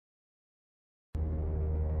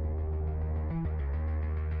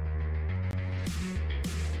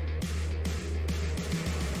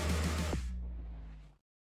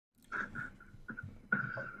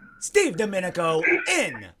Steve Domenico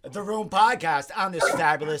in the Room podcast on this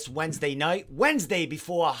fabulous Wednesday night, Wednesday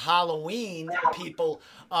before Halloween, people.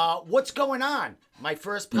 What's going on? My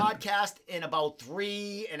first podcast in about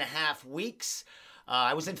 3.5 weeks.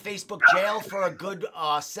 I was in Facebook jail for a good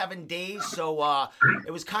 7 days, so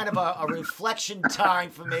it was kind of a reflection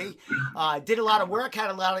time for me. Did a lot of work,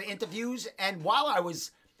 had a lot of interviews, and while I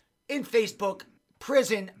was in Facebook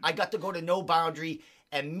prison, I got to go to Noboundary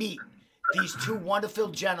and meet these two wonderful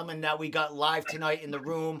gentlemen that we got live tonight in the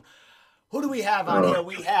room. Who do we have on here?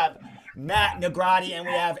 We have Matt Negrotti and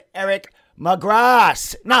we have Eric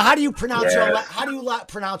Mograss. Now, how do you pronounce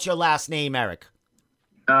pronounce your last name, Eric?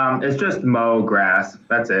 It's just Mograss.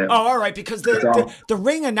 That's it. Oh, all right. Because the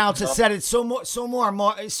ring announcer said it so much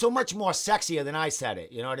more sexier than I said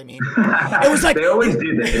it. You know what I mean? It was like they always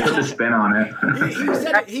do that. They put a spin on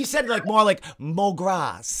it. He said like more like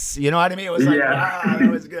Mograss. You know what I mean? It was like wow, that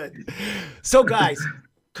was good. So guys,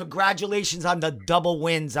 congratulations on the double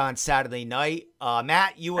wins on Saturday night.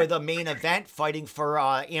 Matt, you were the main event, fighting for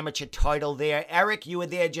amateur title there. Eric, you were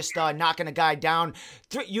there just knocking a guy down.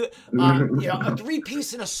 A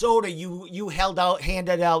 3-piece and a soda. You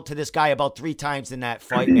handed out to this guy about 3 times in that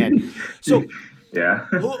fight, man. So, yeah.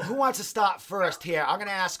 who wants to start first here? I'm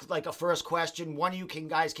gonna ask like a first question. One of you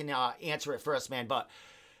guys can answer it first, man. But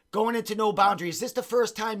going into Noboundary, is this the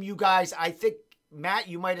first time you guys? I think. Matt,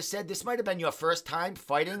 you might have said this might have been your first time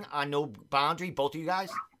fighting on Noboundary, both of you guys?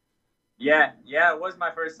 Yeah, it was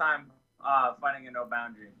my first time fighting in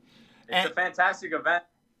Noboundary. It's a fantastic event.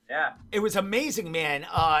 Yeah. It was amazing, man.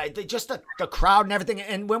 Just the crowd and everything.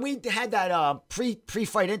 And when we had that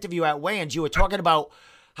pre-fight interview at weigh-ins, you were talking about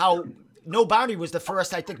how Noboundary was the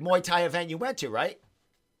first, I think, Muay Thai event you went to, right?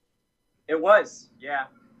 It was, yeah.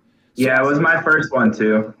 Yeah, it was my first one,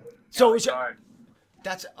 too. So it was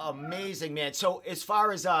That's amazing, man. So as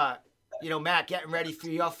far as Matt getting ready for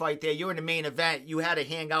your fight there, you're in the main event. You had to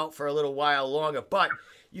hang out for a little while longer, but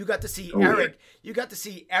you got to see Eric. You got to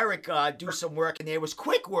see Eric do some work, and there was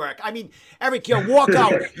quick work. I mean, Eric, your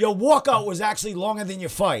walkout was actually longer than your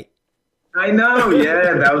fight. I know,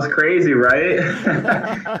 yeah, that was crazy, right?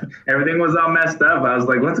 Everything was all messed up. I was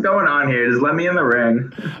like, what's going on here? Just let me in the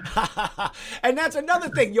ring. And that's another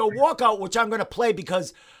thing, your walkout, which I'm going to play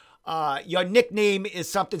because your nickname is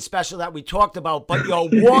something special that we talked about, but your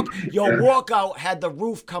walkout had the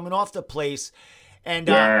roof coming off the place, and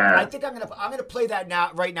I think I'm gonna play that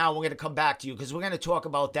right now. We're gonna come back to you because we're gonna talk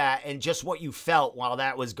about that and just what you felt while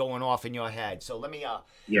that was going off in your head. So let me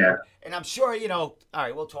and I'm sure all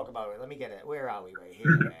right, we'll talk about it. Let me get it. Where are we? Right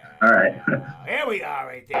here. All right. Here we are,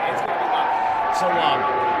 right there. It's gonna be so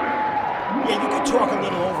you can talk a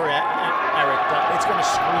little over it, Eric, but it's gonna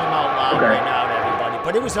scream out loud right now to everybody.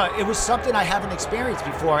 But it was something I haven't experienced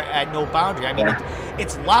before at Noboundary. I mean,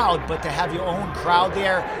 it's loud, but to have your own crowd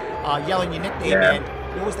there yelling your nickname in,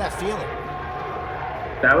 what was that feeling?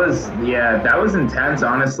 That was intense,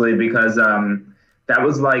 honestly, because that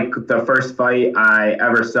was like the first fight I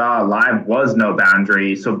ever saw live was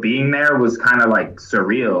Noboundary. So being there was kind of like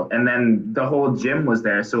surreal. And then the whole gym was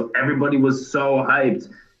there, so everybody was so hyped.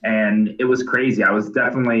 And it was crazy. I was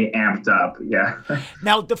definitely amped up. Yeah.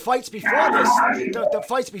 Now the fights before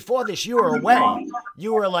this, you were away.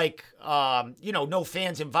 You were like, no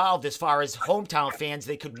fans involved as far as hometown fans.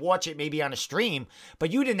 They could watch it maybe on a stream,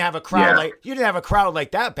 but you didn't have a crowd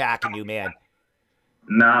like that backing you, man.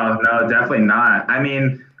 No, definitely not. I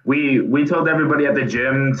mean, we told everybody at the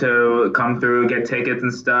gym to come through, get tickets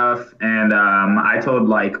and stuff. And I told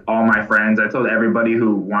like all my friends, I told everybody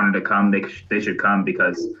who wanted to come, they should come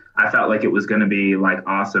because I felt like it was going to be like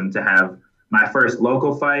awesome to have my first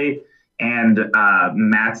local fight and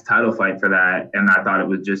Matt's title fight for that. And I thought it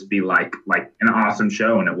would just be like an awesome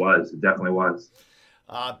show. And it definitely was.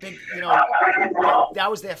 That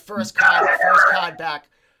was their first card back.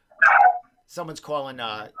 Someone's calling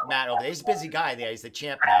Matt over there. He's a busy guy there. He's the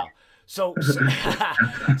champ now. So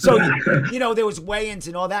there was weigh-ins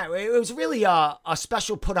and all that. It was really a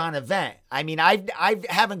special put-on event. I mean, I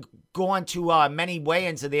haven't gone to many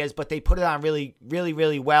weigh-ins of theirs, but they put it on really, really,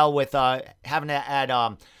 really well with having it at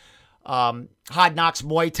Hard Knocks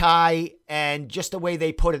Muay Thai and just the way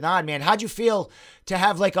they put it on, man. How'd you feel to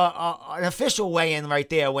have like an official weigh-in right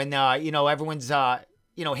there when everyone's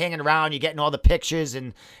hanging around, you're getting all the pictures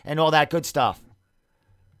and all that good stuff?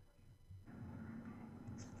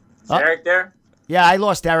 Is Eric there? Yeah, I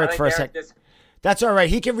lost Eric for a second. That's all right.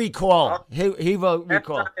 He can recall. He will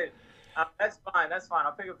recall. That's fine.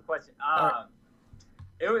 I'll pick up the question.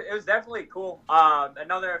 It was definitely cool.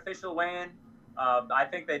 Another official weigh-in. I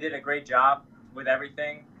think they did a great job with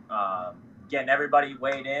everything, getting everybody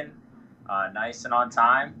weighed in nice and on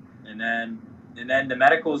time. And then then the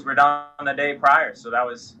medicals were done the day prior, so that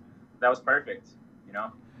was perfect, you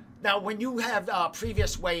know. Now, when you have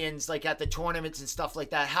previous weigh-ins, like at the tournaments and stuff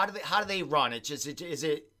like that, how do they run?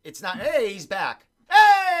 It's not, hey, he's back.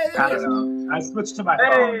 Hey! I don't know. I switched to my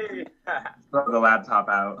phone. Throw the laptop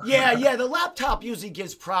out. Yeah, the laptop usually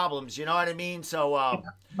gives problems, you know what I mean? So,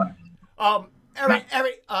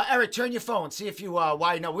 Eric, turn your phone. See if you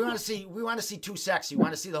why no. We want to see too sexy. We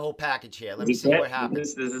want to see the whole package here. Let me see what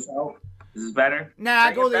happens. Is this better?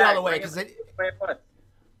 Nah, go the other way because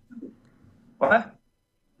What?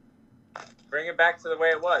 Bring it back to the way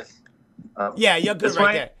it was. Yeah, you're good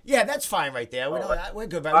right there. Yeah, that's fine right there. We're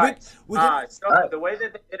good. Right? So the way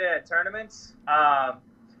that they did it at tournaments,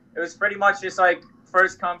 it was pretty much just like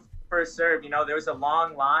first come, first serve. You know, there was a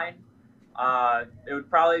long line. It would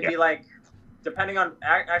probably be like, depending on,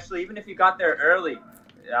 actually, even if you got there early,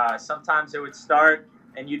 sometimes it would start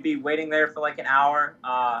and you'd be waiting there for like an hour,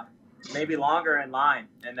 maybe longer in line.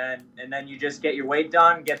 And then you just get your weight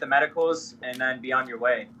done, get the medicals, and then be on your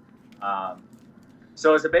way.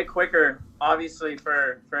 So it's a bit quicker, obviously,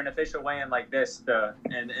 for an official weigh-in like this.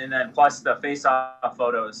 And then plus the face-off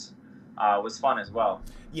photos was fun as well.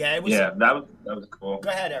 Yeah, it was. Yeah, that was cool. Go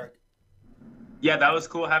ahead, Eric. Yeah, that was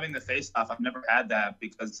cool having the face-off. I've never had that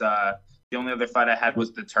because the only other fight I had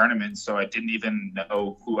was the tournament, so I didn't even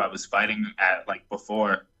know who I was fighting at like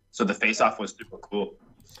before. So the face-off was super cool.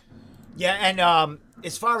 Yeah, and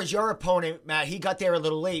as far as your opponent, Matt, he got there a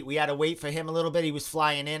little late. We had to wait for him a little bit. He was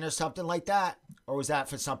flying in or something like that? Or was that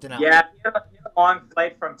for something else? Yeah, he had a long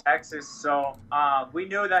flight from Texas, so we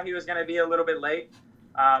knew that he was going to be a little bit late.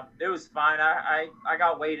 It was fine. I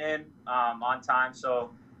got weighed in on time, so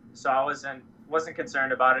I wasn't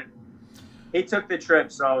concerned about it. He took the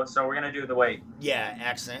trip, so we're gonna do the weight. Yeah,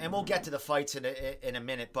 excellent, and we'll get to the fights in a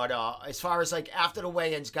minute. But as far as like after the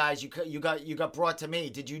weigh-ins, guys, you got brought to me.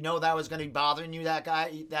 Did you know that was gonna be bothering you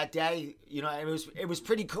that day? You know, it was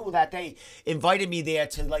pretty cool that they invited me there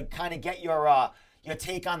to like kind of get your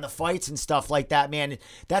take on the fights and stuff like that, man.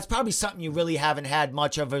 That's probably something you really haven't had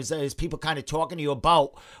much of, is people kind of talking to you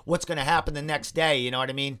about what's gonna happen the next day. You know what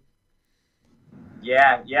I mean?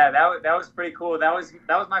 Yeah, that was pretty cool. That was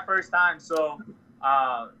my first time, so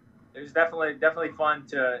it was definitely fun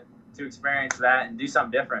to experience that and do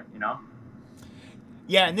something different, you know.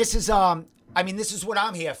 Yeah, and this is this is what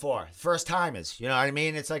I'm here for, first timers. You know what I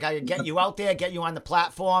mean? It's like I get you out there, get you on the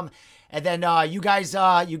platform, and then you guys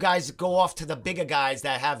go off to the bigger guys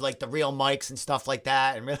that have like the real mics and stuff like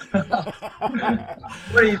that. And really,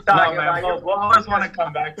 what are you talking about? We'll always want to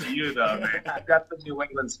come back to you though, man. I've got the New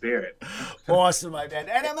England spirit. Awesome, my man.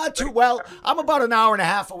 And I'm not too well. I'm about an hour and a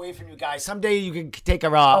half away from you guys. Someday you can take a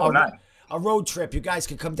road trip. You guys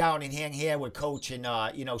can come down and hang here with Coach and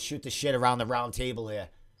shoot the shit around the round table here.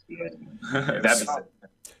 Yeah. That'd be sick.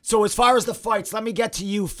 So as far as the fights, let me get to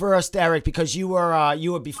you first, Eric, because you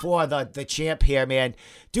were before the champ here, man.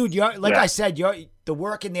 Dude, I said, the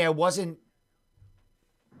work in there wasn't.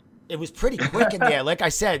 It was pretty quick in there. Like I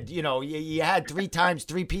said, you had 3 times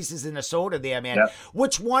 3 pieces in a soda there, man. Yep.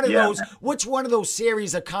 Which one of those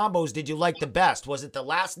series of combos did you like the best? Was it the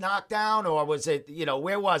last knockdown, or was it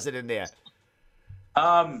where was it in there?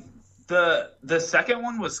 The second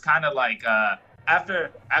one was kind of like.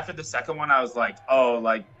 After the second one, I was like, oh,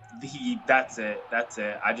 like that's it.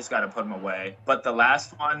 I just got to put him away. But the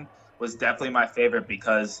last one was definitely my favorite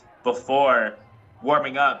because before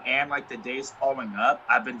warming up and like the days following up,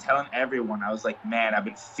 I've been telling everyone, I was like, man, I've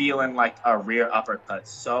been feeling like a rear uppercut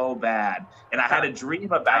so bad. And I had a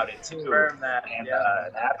dream about it too. And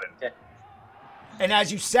it happened. And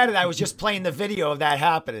as you said it, I was just playing the video of that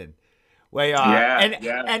happening.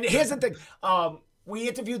 And here's the thing. We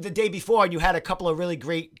interviewed the day before, and you had a couple of really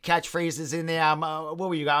great catchphrases in there. What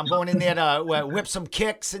were you? I'm going in there to whip some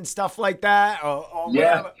kicks and stuff like that. Or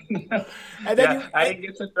whatever. And then I didn't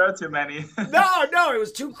get to throw too many. No, it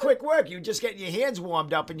was too quick work. You just getting your hands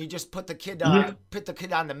warmed up, and you just put the kid on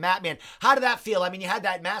the mat, man. How did that feel? I mean, you had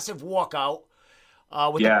that massive walkout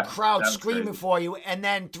with the crowd screaming crazy for you, and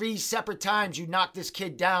then 3 separate times you knocked this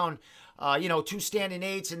kid down. 2 standing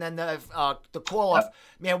 8s, and then the call off.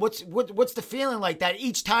 Man, what's the feeling like that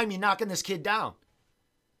each time you're knocking this kid down?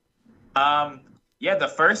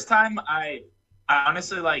 The first time I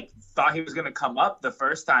honestly like thought he was gonna come up the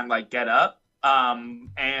first time, like get up.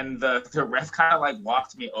 And the ref kind of like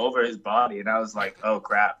walked me over his body, and I was like, oh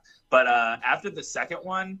crap. But after the second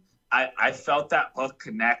one, I felt that hook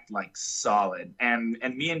connect like solid, and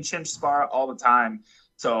me and Chimp spar all the time.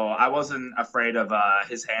 So I wasn't afraid of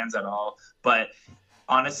his hands at all. But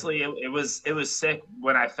honestly, it was sick.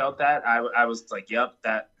 When I felt that, I was like, yep,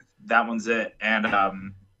 that one's it. And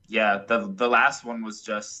the last one was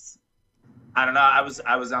just I don't know. I was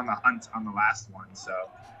on the hunt on the last one, so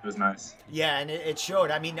it was nice. Yeah, and it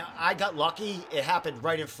showed. I mean, I got lucky. It happened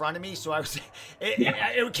right in front of me, so I was.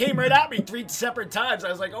 It came right at me 3 separate times. I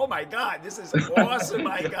was like, "Oh my god, this is awesome,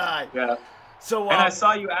 my god!" Yeah. So and I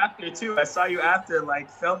saw you after too. I saw you after like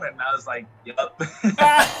filming. And I was like, "Yep."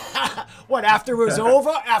 What, after it was over?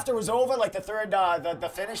 After it was over, like the third,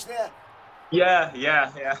 the finish there.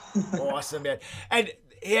 Yeah. Awesome, man. And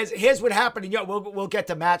here's what happened. And we'll get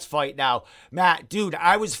to Matt's fight now. Matt, dude,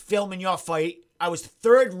 I was filming your fight. I was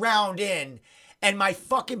 3rd round in, and my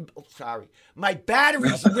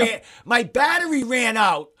battery ran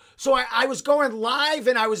out. So I was going live,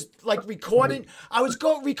 and I was like recording. I was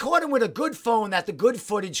recording with a good phone that the good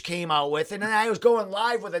footage came out with, and then I was going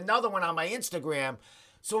live with another one on my Instagram.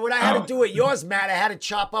 So what I had to do with yours, Matt, I had to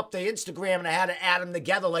chop up the Instagram, and I had to add them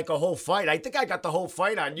together like a whole fight. I think I got the whole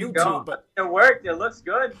fight on YouTube. But it worked. It looks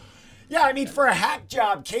good. Yeah, I mean, for a hack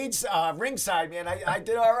job, Cade's ringside, man, I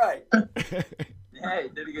did all right. Yeah, you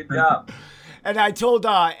did a good job. And I told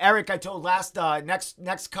Eric,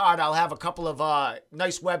 next card, I'll have a couple of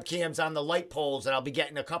nice webcams on the light poles, and I'll be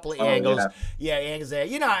getting a couple of angles. Yeah, angles there.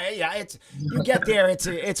 You get there,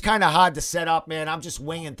 it's kind of hard to set up, man. I'm just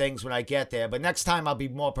winging things when I get there, but next time I'll be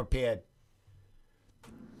more prepared.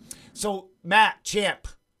 So, Matt, champ,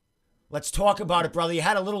 let's talk about it, brother. You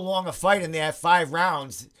had a little longer fight in there, 5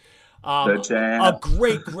 rounds. A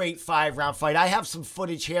great 5-round fight. I have some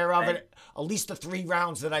footage here of it. At least the 3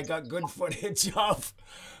 rounds that I got good footage of.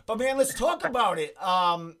 But, man, let's talk about it.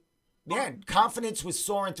 Man, confidence was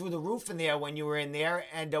soaring through the roof in there when you were in there.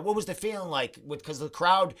 And what was the feeling like? Because the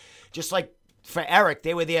crowd, just like for Eric,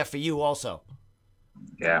 they were there for you also.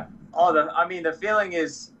 Yeah. The feeling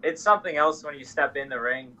is, it's something else when you step in the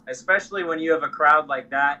ring, especially when you have a crowd like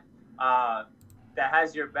that that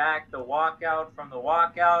has your back, the walkout, from the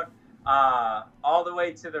walkout all the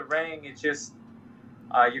way to the ring. It's just,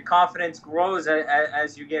 your confidence grows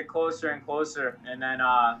as you get closer and closer, and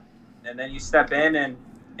then you step in and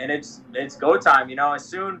it's go time.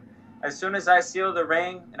 As soon as I seal the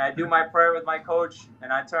ring and I do my prayer with my coach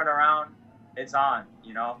and I turn around, it's on.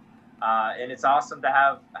 And it's awesome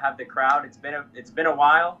to have the crowd. It's been a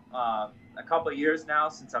while, a couple of years now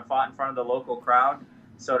since I fought in front of the local crowd.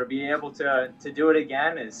 So to be able to do it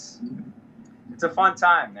again it's a fun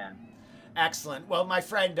time, man. Excellent. Well, my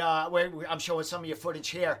friend, I'm showing some of your footage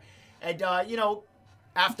here, and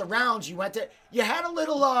after rounds, you had a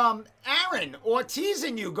little Aaron Ortiz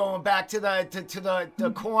in you going back to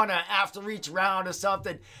the corner after each round or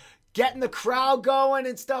something, getting the crowd going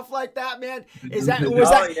and stuff like that, man. Was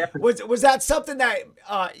that something that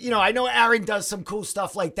I know Aaron does some cool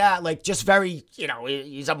stuff like that, like just very,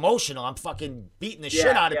 he's emotional. I'm fucking beating the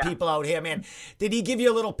shit out of people out here, man. Did he give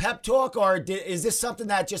you a little pep talk, or is this something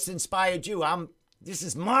that just inspired you? This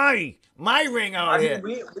is my ring out here.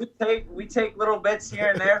 We take little bits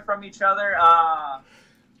here and there from each other,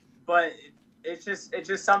 but it's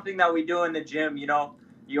just something that we do in the gym. You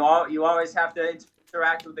always have to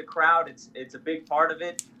interact with the crowd. It's a big part of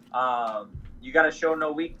it. You got to show no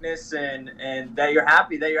weakness and that you're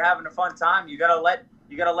happy, that you're having a fun time. You got to let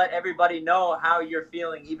everybody know how you're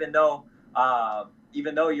feeling, even though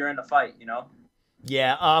you're in the fight.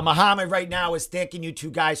 Yeah, Muhammad right now is thanking you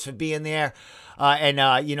 2 guys for being there, and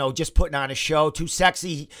just putting on a show. Too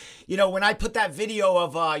sexy. When I put that video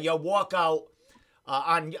of your walkout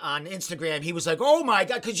on Instagram, he was like, "Oh my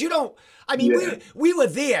god," because we were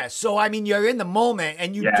there, so you're in the moment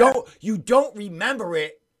and you don't remember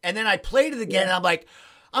it, and then I played it again, and I'm like,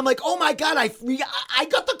 "Oh my god, I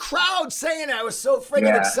got the crowd saying it." I was so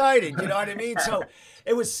freaking excited, you know what I mean? So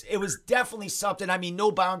it was definitely something.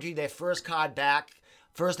 Noboundary, their first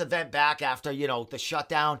event back after the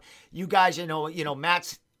shutdown. You guys,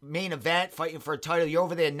 Matt's main event, fighting for a title. You're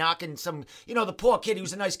over there knocking some, the poor kid. He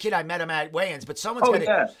was a nice kid. I met him at weigh-ins, but someone's got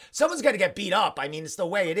to get beat up. It's the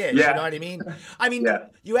way it is. You know what I mean?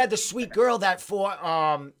 You had the sweet girl that fought.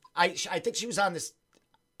 I think she was on this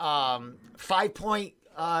 5-point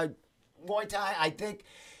Muay Thai. I think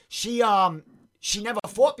she never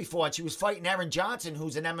fought before, and she was fighting Aaron Johnson,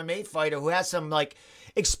 who's an MMA fighter who has some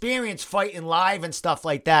experience fighting live and stuff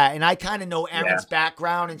like that. And I kind of know Aaron's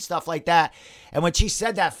background and stuff like that. And when she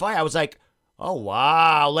said that fight, I was like, oh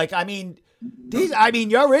wow.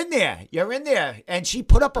 You're in there. And she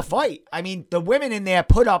put up a fight. The women in there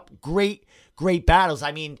put up great battles.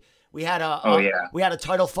 We had a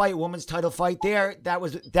title fight, women's title fight there. That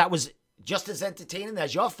was just as entertaining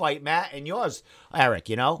as your fight, Matt, and yours, Eric,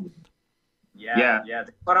 Yeah.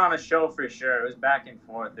 They put on a show for sure. It was back and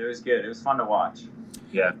forth. It was good. It was fun to watch.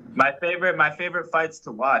 Yeah. My favorite fights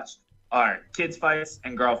to watch are kids fights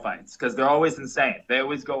and girl fights, because they're always insane. They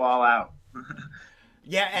always go all out.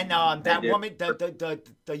 Yeah, and that woman,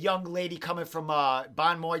 the young lady coming from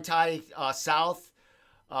Bon Muay Thai South,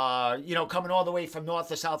 coming all the way from North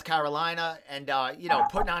to South Carolina, and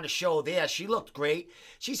putting on a show there. She looked great.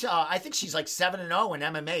 She's I think she's like 7-0 in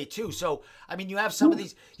MMA too. So I mean, you have some of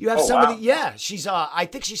these. You have some of the. Yeah, she's I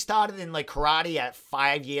think she started in like karate at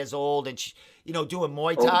 5 years old, and she doing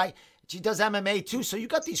Muay Thai. She does MMA too. So you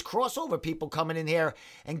got these crossover people coming in here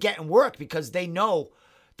and getting work because they know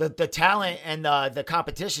the talent and the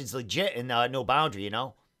competition's legit in No Boundary,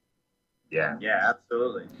 Yeah. Yeah,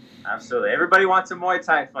 absolutely. Everybody wants a Muay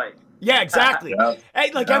Thai fight. Yeah, exactly. Yep.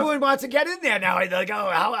 Hey, like everyone wants to get in there now. Like, oh,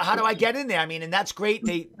 how do I get in there? I mean, and that's great.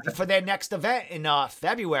 For their next event in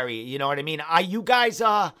February. You know what I mean? Are you guys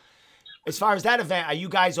as far as that event, are you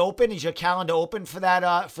guys open? Is your calendar open for that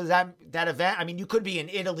event? I mean, you could be in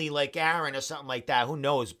Italy like Aaron or something like that. Who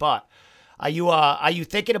knows? But are you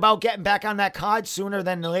thinking about getting back on that card sooner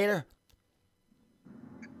than later?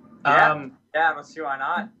 Yeah, I don't see why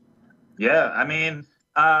not. Yeah, I mean,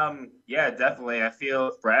 yeah, definitely. I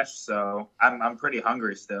feel fresh, so I'm pretty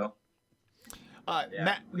hungry still.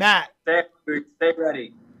 Matt, stay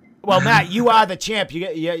ready. Well, Matt, you are the champ.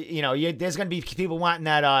 There's going to be people wanting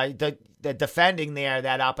that the defending there,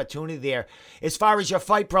 that opportunity there. As far as your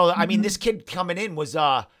fight, bro, I mean, this kid coming in was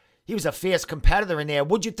he was a fierce competitor in there.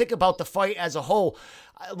 What'd you think about the fight as a whole?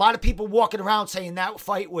 A lot of people walking around saying that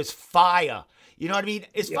fight was fire. You know what I mean?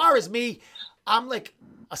 As far as me, I'm like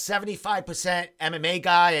a 75% MMA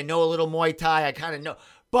guy. I know a little Muay Thai. I kind of know.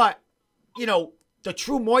 But, the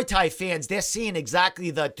true Muay Thai fans, they're seeing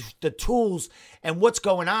exactly the tools and what's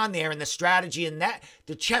going on there and the strategy and that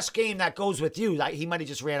the chess game that goes with you. Like, he might have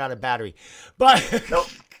just ran out of battery. But, nope.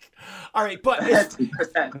 All right. But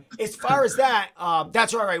as far as that,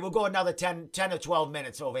 that's all right. We'll go another 10 or 12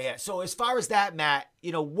 minutes over here. So as far as that, Matt,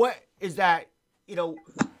 what is that,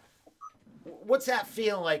 what's that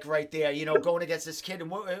feeling like right there, going against this kid?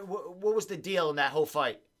 And what was the deal in that whole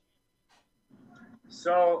fight?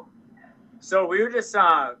 So we were just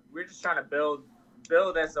trying to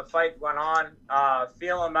build as the fight went on,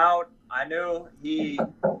 feel him out. I knew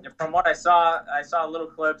from what I saw little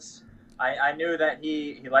clips. I knew that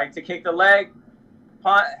he liked to kick the leg,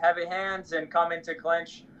 punt, heavy hands, and come into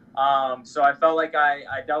clinch. So I felt like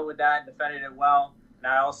I dealt with that, defended it well,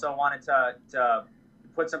 and I also wanted to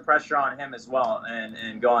put some pressure on him as well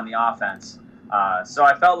and go on the offense. So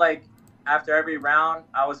I felt like after every round,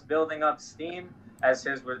 I was building up steam as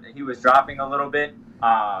he was dropping a little bit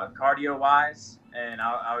cardio-wise, and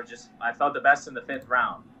I felt the best in the 5th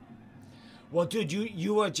round. Well, dude,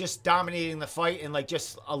 you were just dominating the fight and like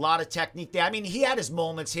just a lot of technique there. I mean, he had his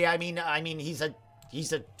moments here. I mean, he's a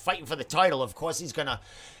fighting for the title. Of course, he's gonna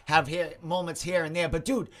have moments here and there. But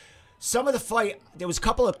dude, some of the fight, there was a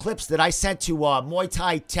couple of clips that I sent to Muay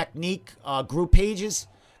Thai Technique group pages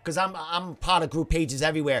because I'm part of group pages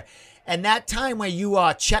everywhere. And that time where you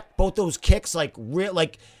checked both those kicks, like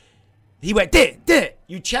he went did.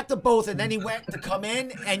 You checked them both, and then he went to come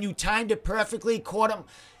in, and you timed it perfectly, caught him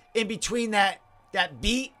in between that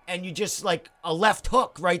beat, and you just like a left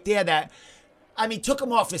hook right there that, I mean, took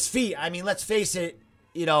him off his feet. I mean, let's face it,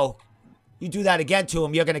 you do that again to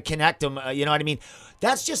him, you're going to connect him. You know what I mean?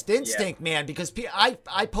 That's just instinct, man, because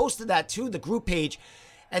I posted that to the group page,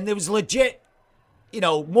 and there was legit,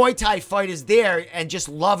 Muay Thai fighters there and just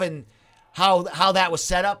loving how that was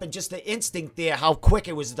set up and just the instinct there, how quick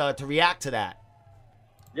it was to react to that.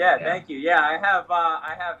 Yeah, thank you. Yeah, I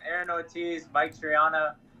have Aaron Ortiz, Mike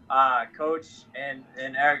Triana, Coach, and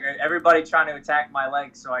Eric, everybody trying to attack my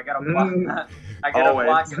legs, so I gotta block. I gotta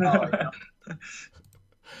block it all.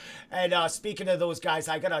 And speaking of those guys,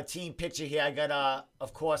 I got a team picture here. I got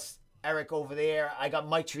of course Eric over there. I got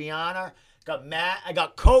Mike Triana, got Matt. I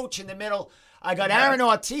got Coach in the middle. I got Aaron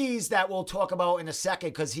Ortiz that we'll talk about in a second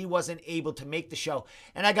because he wasn't able to make the show.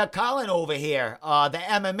 And I got Colin over here, the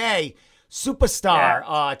MMA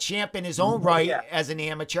superstar, champ in his own right as an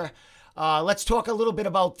amateur. Let's talk a little bit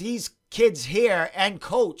about these kids here and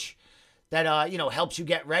Coach that helps you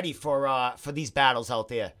get ready for these battles out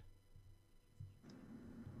there.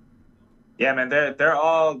 Yeah, man, they're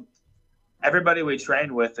all, everybody we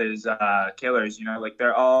train with is killers. Like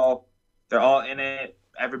they're all in it.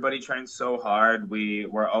 Everybody trains so hard.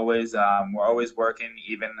 We're always working,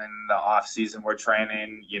 even in the off season. We're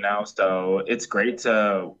training, So it's great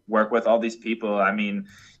to work with all these people. I mean,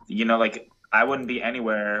 like I wouldn't be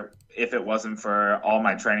anywhere if it wasn't for all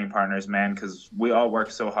my training partners, man. Because we all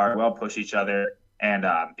work so hard. We all push each other, and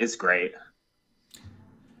it's great.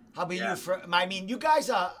 How about you? You guys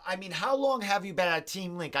how long have you been at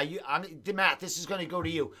Team Link? Matt, this is going to go to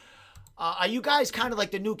you. Are you guys kind of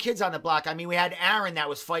like the new kids on the block? I mean, we had Aaron that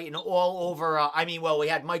was fighting all over. We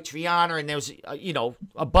had Mike Triana, and there was,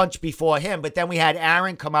 a bunch before him. But then we had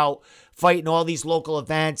Aaron come out fighting all these local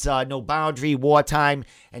events, Noboundary, Wartime,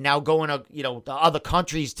 and now going to, the other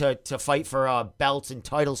countries to fight for belts and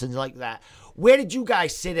titles and like that. Where did you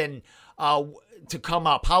guys sit in to come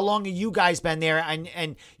up? How long have you guys been there?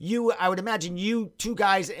 And you, I would imagine you two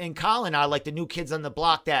guys and Colin are like the new kids on the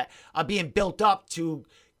block that are being built up to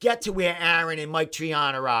get to where Aaron and Mike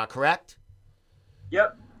Triana are, correct?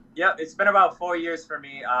 Yep. It's been about 4 years for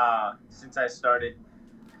me since I started.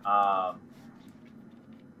 I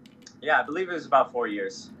believe it was about 4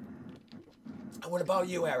 years. What about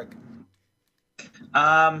you, Eric?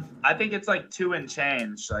 I think it's like 2 and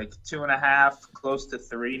change, like 2.5, close to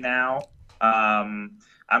 3 now. I'm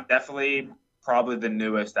definitely probably the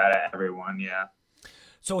newest out of everyone, yeah.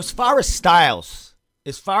 So as far as styles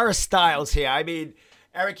here, I mean,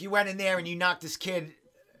 Eric, you went in there and you knocked this kid,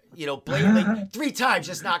 blatantly 3 times,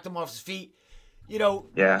 just knocked him off his feet.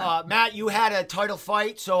 Matt, you had a title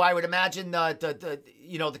fight, so I would imagine the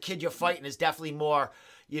kid you're fighting is definitely more,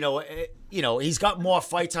 he's got more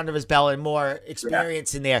fights under his belt and more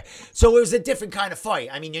experience in there. So it was a different kind of fight.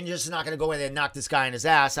 I mean, you're just not going to go in there and knock this guy in his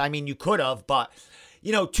ass. I mean, you could have, but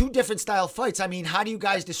 2 different style fights. I mean, how do you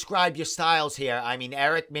guys describe your styles here? I mean,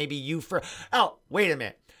 Eric, maybe you Oh, wait a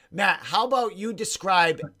minute. Matt, how about you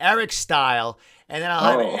describe Eric's style, and then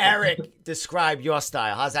I'll have Eric describe your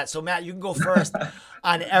style. How's that? So, Matt, you can go first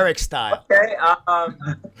on Eric's style. Okay.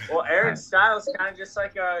 Well, Eric's style is kind of just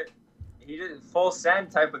like he just full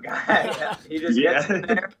send type of guy. He just gets in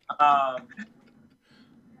there.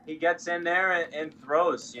 He gets in there and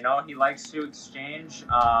throws. He likes to exchange.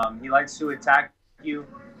 He likes to attack you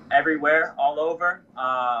everywhere, all over.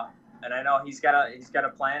 And I know he's got a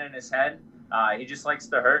plan in his head. He just likes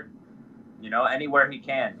to hurt, anywhere he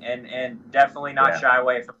can, and definitely not shy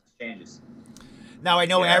away from exchanges. Now, I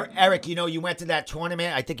know, Eric, you went to that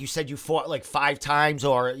tournament. I think you said you fought like 5 times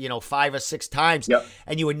or, 5 or 6 times,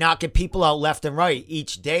 and you were knocking people out left and right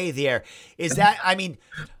each day there. Is that,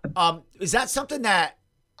 is that something that,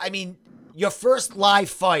 your first live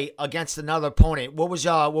fight against another opponent, what was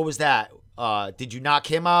that? Did you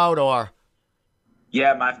knock him out or?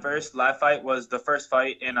 Yeah, my first live fight was the first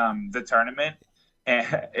fight in the tournament,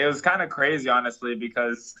 and it was kind of crazy, honestly,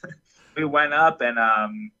 because we went up and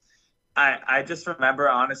I just remember,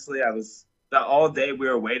 honestly, all day we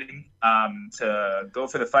were waiting to go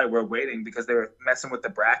for the fight. We were waiting because they were messing with the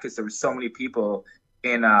brackets. There were so many people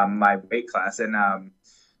in my weight class, and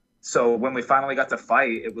so when we finally got to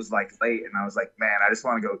fight, it was like late, and I was like, man, I just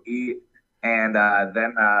want to go eat, and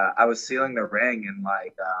then I was sealing the ring and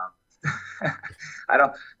like. I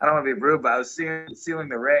don't want to be rude, but I was sealing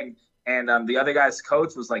the ring, and the other guy's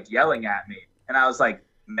coach was like yelling at me, and I was like,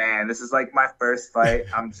 man, this is like my first fight.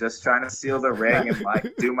 I'm just trying to seal the ring and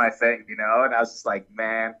like do my thing, and I was just like,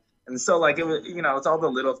 man. And so like it was, it's all the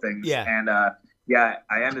little things. Yeah. And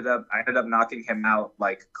I ended up knocking him out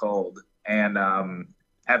like cold, and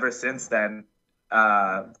ever since then,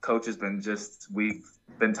 coach has been we've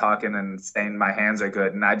been talking and saying my hands are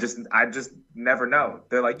good, and I just never know.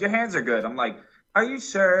 They're like, your hands are good. I'm like, are you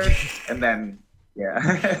sure? And then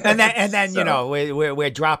and then so, we're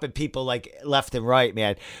dropping people like left and right,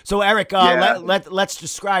 man. So Eric, let's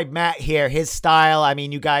describe Matt here, his style. I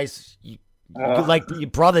mean, you guys you're like your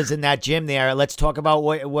brothers in that gym there. Let's talk about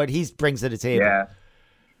what he brings to the table.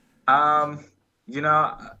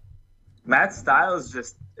 Matt's style is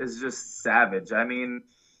just savage. I mean,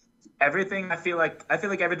 everything I feel like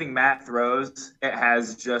everything Matt throws, it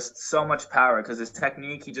has just so much power because his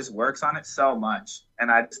technique, he just works on it so much,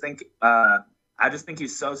 and I just think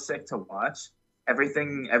he's so sick to watch.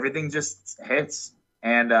 Everything just hits,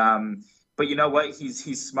 and but you know what?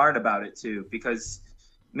 He's smart about it too, because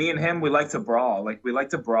me and him, we like to brawl. Like we like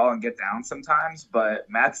to brawl and get down sometimes, but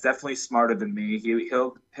Matt's definitely smarter than me.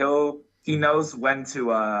 He knows when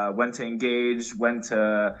to engage, when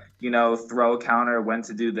to throw a counter, when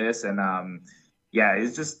to do this, and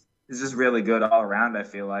he's just really good all around, I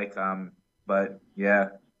feel like. But yeah,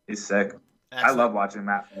 he's sick. I love watching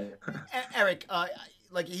Matt play. Eric,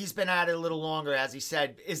 like he's been at it a little longer, as he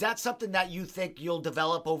said. Is that something that you think you'll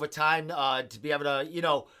develop over time to be able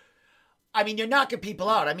to, I mean, you're knocking people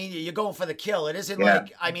out. I mean, you're going for the kill. It isn't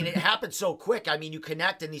like, I mean, it happens so quick. I mean, you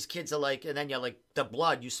connect and these kids are like, and then you're like the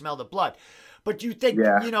blood, you smell the blood. But do you think,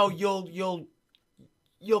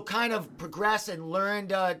 you'll kind of progress and learn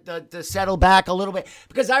to settle back a little bit?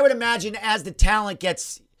 Because I would imagine as the talent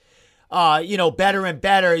gets, better and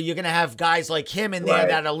better, you're going to have guys like him in there Right.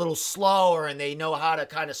 that are a little slower and they know how to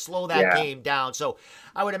kind of slow that game down. So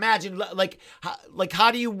I would imagine, like,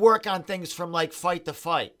 how do you work on things from like fight to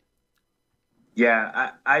fight?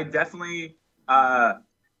 Yeah, I definitely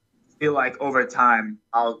feel like over time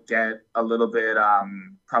I'll get a little bit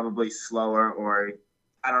probably slower, or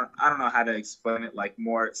I don't know how to explain it, like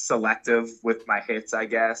more selective with my hits, I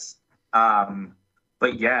guess.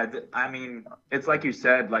 But yeah, I mean, it's like you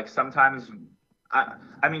said, like sometimes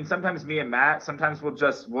I mean sometimes me and Matt, sometimes we'll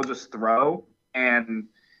just throw, and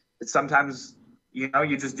sometimes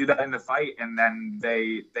you just do that in the fight, and then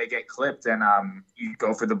they get clipped, and you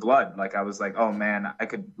go for the blood. Like I was like, oh man, I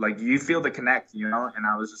could, like, you feel the connect, and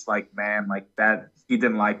I was just like, man, like that, he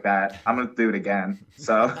didn't like that. I'm gonna do it again.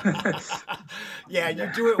 So Yeah,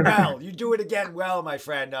 you do it well. You do it again well, my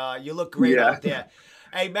friend. You look great out there.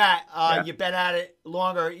 Hey Matt, you've been at it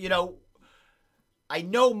longer. I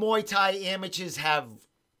know Muay Thai amateurs have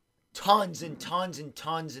tons and tons and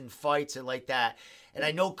tons and fights and like that. And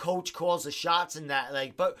I know coach calls the shots and that,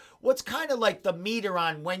 like, but what's kind of like the meter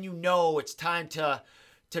on when it's time to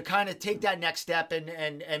kind of take that next step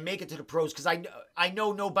and make it to the pros? Because I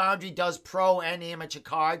know No Boundary does pro and amateur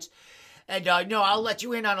cards. And I'll let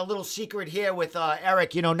you in on a little secret here with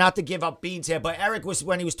Eric, not to give up beans here, but Eric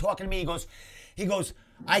when he was talking to me, he goes,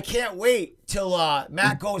 I can't wait till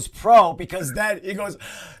Matt goes pro because then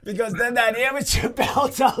that amateur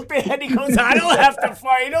belt's out there, and he goes, I don't have to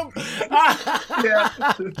fight him.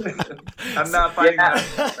 I'm not fighting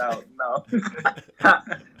that. No.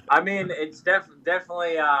 I mean, it's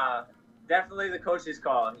definitely the coach's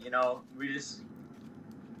call. We just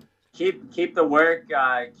keep the work,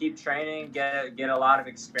 keep training, get a lot of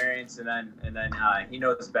experience, and then he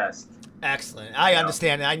knows best. Excellent. I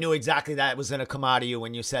understand. I knew exactly that was going to come out of you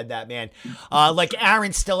when you said that, man. Like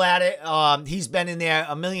Aaron's still at it. He's been in there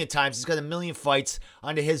a million times. He's got a million fights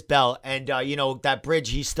under his belt. And, that bridge,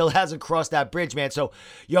 he still hasn't crossed that bridge, man. So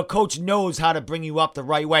your coach knows how to bring you up the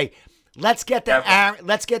right way. Let's get to Aaron.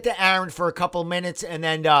 Let's get to Aaron for a couple minutes. And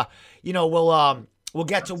then, we'll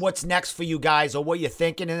get to what's next for you guys or what you're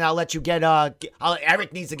thinking. And I'll let you get,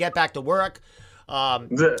 Eric needs to get back to work.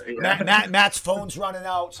 Matt's phone's running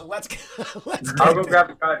out, so let's get I'll go grab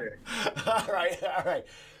a charger. All right.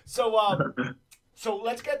 So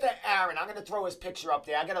let's get to Aaron. I'm gonna throw his picture up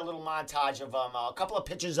there. I got a little montage of him, a couple of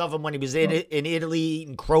pictures of him when he was in Italy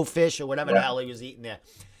eating crowfish or whatever the hell he was eating there.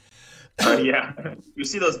 Yeah, you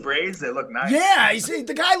see those braids? They look nice. Yeah, you see,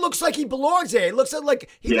 the guy looks like he belongs there. He looks like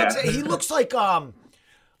he looks like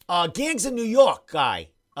Gangs of New York guy.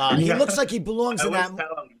 He looks like he belongs in that.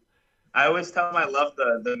 I always tell him I love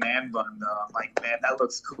the man bun though. I'm like, man, that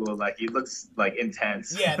looks cool. Like he looks like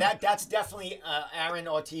intense. Yeah, that's definitely Aaron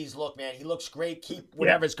Ortiz look, man. He looks great. Keep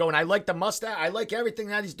whatever's going. I like the mustache. I like everything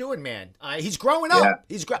that he's doing, man. He's growing up.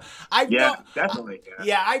 He's definitely.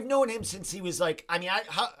 I've known him since he was like. I mean,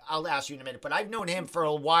 I'll ask you in a minute, but I've known him for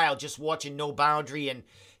a while, just watching No Boundary and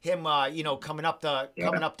him, coming up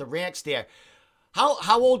the ranks there.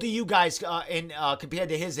 How old are you guys compared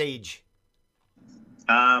to his age?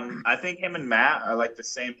 I think him and Matt are like the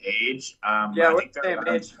same age. We're the same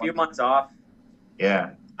age, a few months off. Yeah,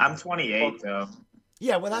 I'm 28 though.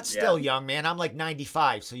 Yeah, well, that's still young, man. I'm like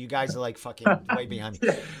 95, so you guys are like fucking way behind me.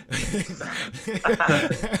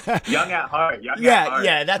 Young at heart.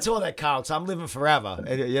 Yeah, that's all that counts. I'm living forever.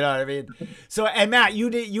 You know what I mean? So, and Matt,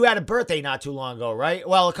 you had a birthday not too long ago, right?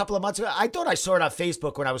 Well, a couple of months ago. I thought I saw it on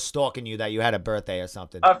Facebook when I was stalking you that you had a birthday or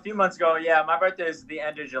something. A few months ago, yeah. My birthday is the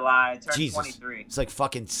end of July. I turned 23. It's like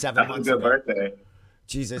fucking 7 months ago. That's a good birthday.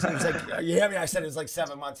 Jesus, it was like, you hear me? I said it was like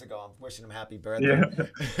 7 months ago. I'm wishing him happy birthday.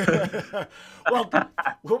 Yeah.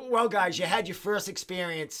 well, guys, you had your first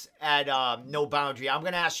experience at No Boundary. I'm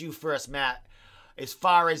going to ask you first, Matt, as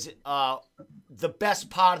far as the best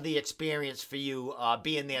part of the experience for you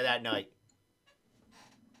being there that night.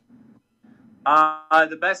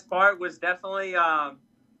 The best part was definitely our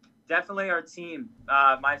team,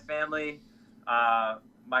 my family,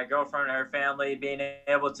 my girlfriend and her family, being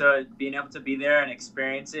able to be there and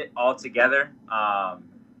experience it all together.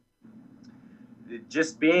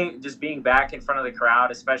 Just being back in front of the crowd,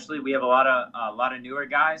 especially we have a lot of newer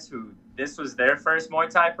guys who this was their first Muay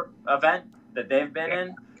Thai event that they've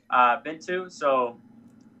been to. So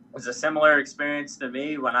it was a similar experience to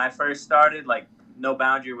me when I first started. Like No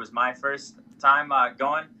Boundary was my first time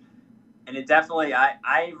going. And it definitely,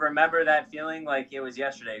 I remember that feeling like it was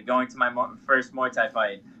yesterday, going to my first Muay Thai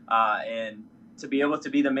fight. And to be able to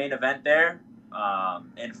be the main event there,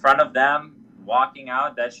 in front of them, walking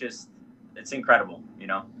out, it's incredible,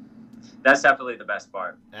 That's definitely the best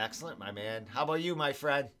part. Excellent, my man. How about you, my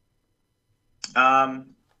friend?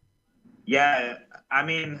 Yeah, I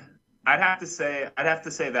mean, I'd have to say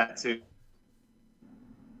that too.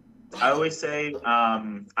 I always say,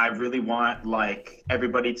 I really want like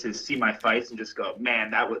everybody to see my fights and just go,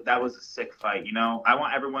 man, that was a sick fight. You know, I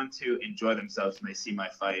want everyone to enjoy themselves when they see my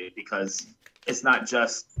fight because it's not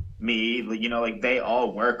just me. You know, like they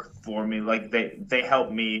all work for me. Like they help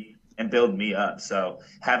me and build me up. So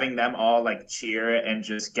having them all like cheer and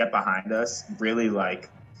just get behind us really like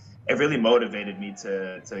it really motivated me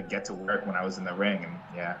to get to work when I was in the ring. And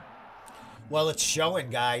yeah. Well, it's showing,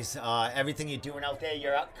 guys. Everything you're doing out there,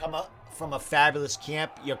 you're come up from a fabulous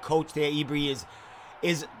camp. Your coach there, Ibri,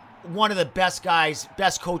 is one of the best guys,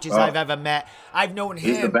 best coaches I've ever met. I've known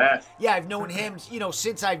him. He's the best. Yeah, I've known him,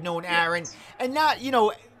 since I've known Aaron. And not,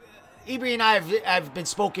 Ibri and I have been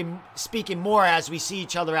speaking more as we see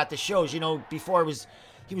each other at the shows. Before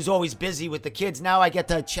he was always busy with the kids. Now I get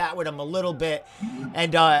to chat with him a little bit,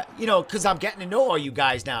 and because I'm getting to know all you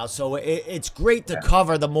guys now. So it's great to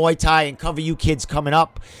cover the Muay Thai and cover you kids coming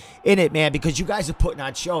up in it, man. Because you guys are putting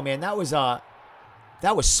on show, man. That was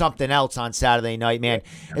something else on Saturday night, man.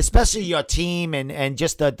 Especially your team and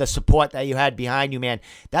just the support that you had behind you, man.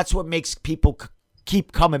 That's what makes people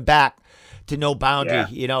keep coming back to No Boundary.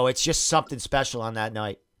 Yeah. It's just something special on that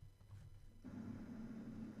night.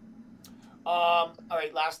 All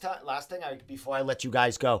right, last thing before I let you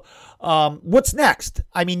guys go. What's next?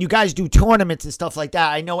 I mean, you guys do tournaments and stuff like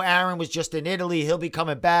that. I know Aaron was just in Italy. He'll be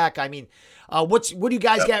coming back. I mean, what do you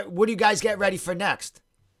guys get ready for next?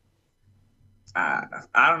 I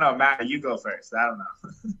don't know, Matt. You go first. I don't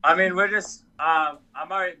know. I mean, we're just I'm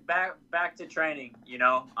already back to training.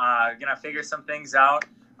 Gonna figure some things out.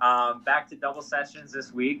 Back to double sessions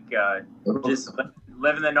this week. Just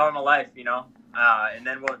living the normal life, and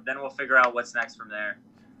then we'll figure out what's next from there.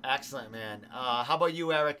 Excellent, man. How about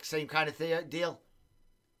you, Eric? Same kind of deal?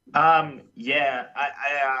 Yeah,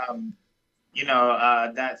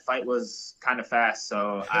 that fight was kind of fast,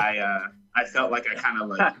 so I felt like I kind of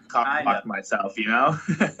like cockblocked myself,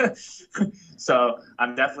 So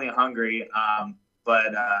I'm definitely hungry,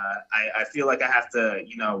 but I feel like I have to,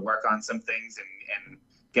 work on some things and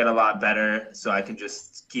get a lot better so I can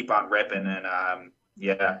just keep on ripping and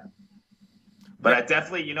yeah. But I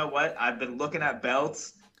definitely, you know what? I've been looking at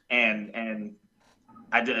belts, and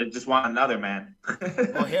I just want another, man.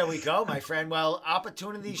 Well, here we go, my friend. Well,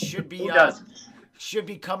 opportunities should be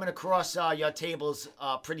coming across your tables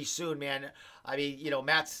pretty soon, man. I mean,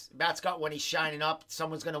 Matt's got one. He's shining up.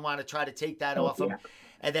 Someone's gonna want to try to take that off him,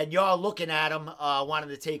 and then you're looking at him, wanting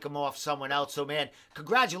to take him off someone else. So, man,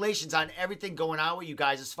 congratulations on everything going on with you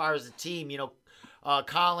guys as far as the team.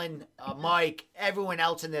 Colin, Mike, everyone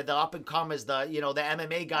else in there, the up and comers, the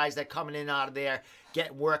MMA guys that coming in out of there,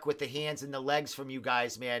 getting work with the hands and the legs from you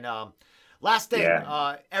guys, man. Last thing,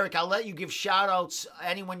 Eric, I'll let you give shout outs,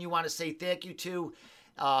 anyone you want to say thank you to,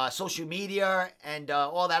 social media and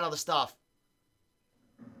all that other stuff.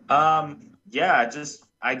 I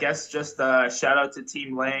guess shout out to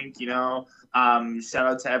Team Link, shout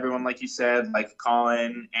out to everyone, like you said, like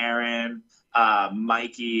Colin, Aaron,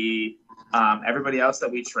 Mikey, everybody else that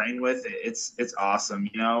we train with. It's awesome,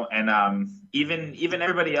 and even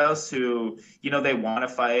everybody else who, they want to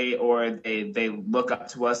fight or they look up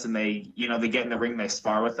to us and they get in the ring, they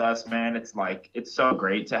spar with us, man. It's like, it's so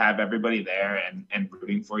great to have everybody there and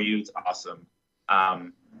rooting for you. It's awesome.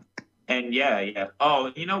 And yeah.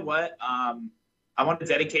 Oh, you know what? I want to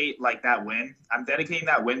dedicate like that win. I'm dedicating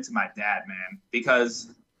that win to my dad, man, because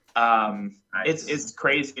it's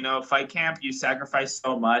crazy, fight camp, you sacrifice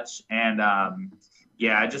so much, and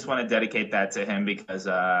I just want to dedicate that to him because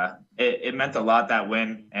it meant a lot, that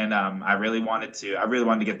win, and I really wanted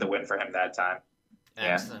to get the win for him that time.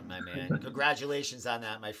 Excellent, my man. Congratulations on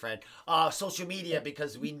that, my friend. Social media,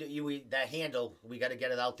 because we that handle, we got to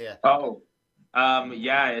get it out there.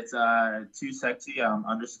 It's too sexy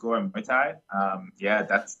underscore Muay Thai.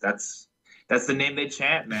 That's the name they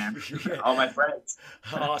chant, man. All my friends.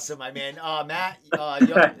 Awesome, my man. Matt,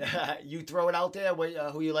 you throw it out there.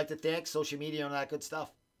 Who you like to thank? Social media and all that good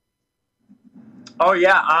stuff. Oh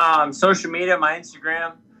yeah. Social media. My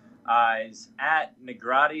Instagram is at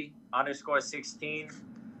Negrotti _16.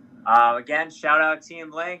 Again, shout out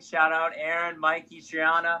Team Link. Shout out Aaron, Mikey,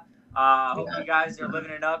 Triana. Hope you guys are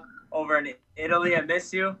living it up over in Italy. I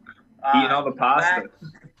miss you. Eating all the pasta.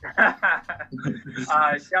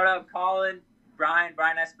 Shout out Colin, Brian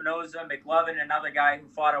Espinoza, McLovin, another guy who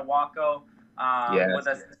fought at Waco with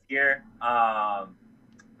us this year.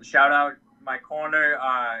 Shout out my corner,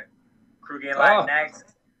 Kruger Live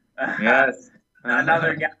next. Yes.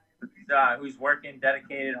 Another guy who's working,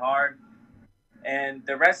 dedicated, hard. and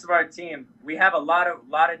the rest of our team, we have a lot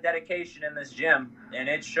of dedication in this gym, and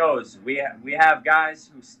it shows. We have guys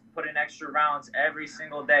who put in extra rounds every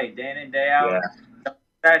single day in and day out.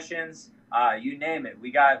 Sessions, you name it.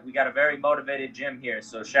 We got a very motivated gym here.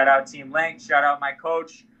 So shout out Team Link. Shout out my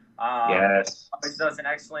coach. Always does an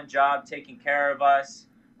excellent job taking care of us,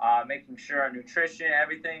 making sure our nutrition,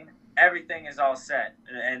 everything is all set,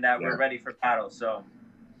 and that we're ready for battle. So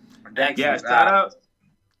thank you. Shout out.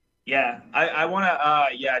 Yeah, I want to.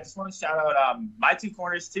 I just want to shout out my two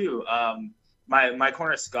corners too. My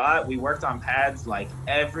corner Scott. We worked on pads like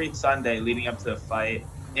every Sunday leading up to the fight,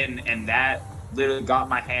 and that literally got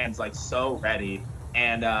my hands like so ready.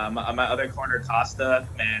 And my other corner Costa,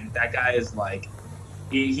 man, that guy is like,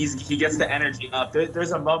 he gets the energy up.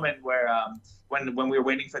 There's a moment where when we were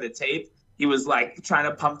waiting for the tape, he was like trying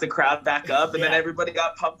to pump the crowd back up, and then everybody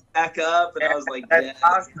got pumped back up, and I was like, yeah.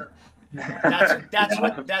 Awesome.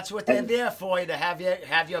 That's what they're there for, you to have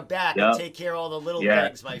your back and take care of all the little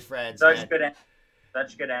things, my friends.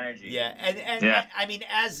 Such good energy. Yeah, and I mean,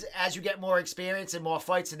 as you get more experience and more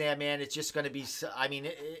fights in there, man, it's just going to be. I mean,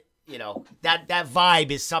 that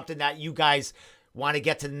vibe is something that you guys want to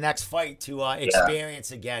get to the next fight to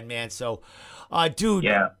experience again, man. So,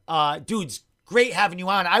 dude's great having you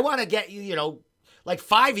on. I want to get you, like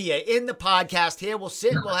 5 of you in the podcast here. We'll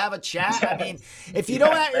sit, we'll have a chat. I mean, if you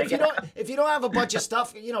don't have a bunch of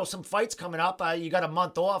stuff, some fights coming up, you got a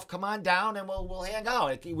month off, come on down and we'll hang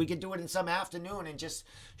out. We can do it in some afternoon and just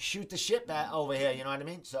shoot the shit back over here, you know what I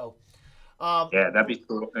mean? So that'd be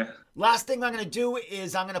cool. Last thing I'm gonna do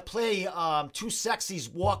is I'm gonna play Two Sexies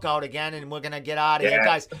Walkout again, and we're gonna get out of here,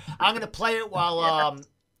 guys. I'm gonna play it while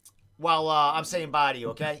I'm saying bye to you,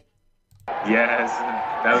 okay? Yes,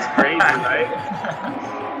 that was crazy, right?